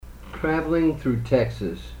Traveling through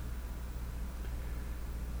Texas.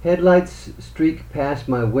 Headlights streak past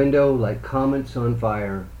my window like comets on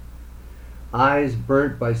fire. Eyes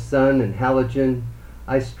burnt by sun and halogen,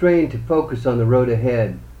 I strain to focus on the road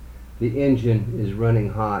ahead. The engine is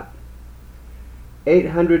running hot.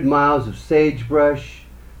 800 miles of sagebrush,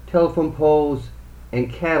 telephone poles,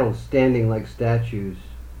 and cattle standing like statues.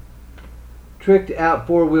 Tricked out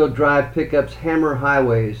four-wheel drive pickups hammer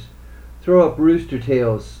highways, throw up rooster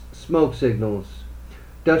tails, smoke signals.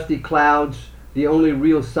 Dusty clouds, the only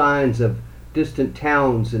real signs of distant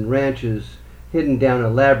towns and ranches hidden down a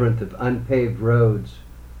labyrinth of unpaved roads.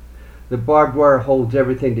 The barbed wire holds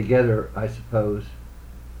everything together, I suppose.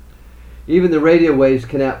 Even the radio waves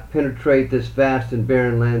cannot penetrate this vast and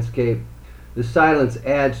barren landscape. The silence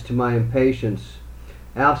adds to my impatience.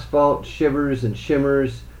 Asphalt shivers and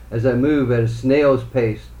shimmers as I move at a snail's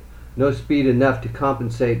pace, no speed enough to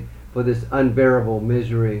compensate for this unbearable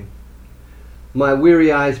misery. My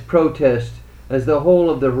weary eyes protest as the whole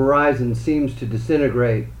of the horizon seems to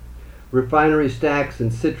disintegrate. Refinery stacks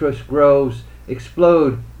and citrus groves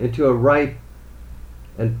explode into a ripe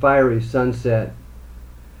and fiery sunset.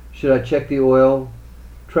 Should I check the oil?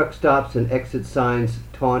 Truck stops and exit signs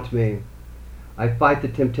taunt me. I fight the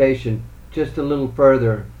temptation just a little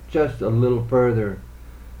further, just a little further.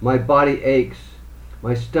 My body aches.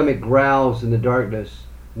 My stomach growls in the darkness.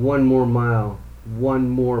 One more mile, one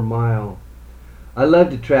more mile. I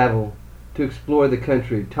love to travel, to explore the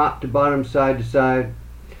country, top to bottom, side to side.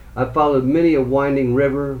 I've followed many a winding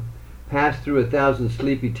river, passed through 1,000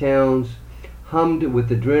 sleepy towns, hummed with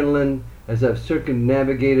adrenaline as I've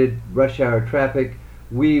circumnavigated rush hour traffic,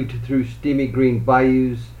 weaved through steamy green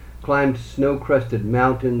bayous, climbed snow-crusted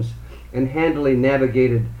mountains, and handily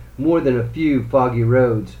navigated more than a few foggy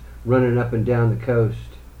roads running up and down the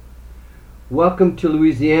coast. Welcome to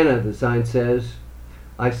Louisiana, the sign says.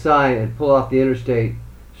 I sigh and pull off the interstate,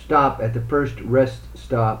 stop at the first rest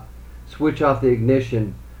stop, switch off the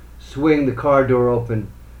ignition, swing the car door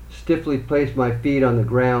open, stiffly place my feet on the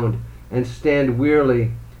ground, and stand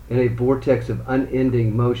wearily in a vortex of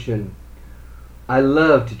unending motion. I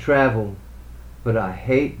love to travel, but I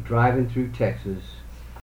hate driving through Texas.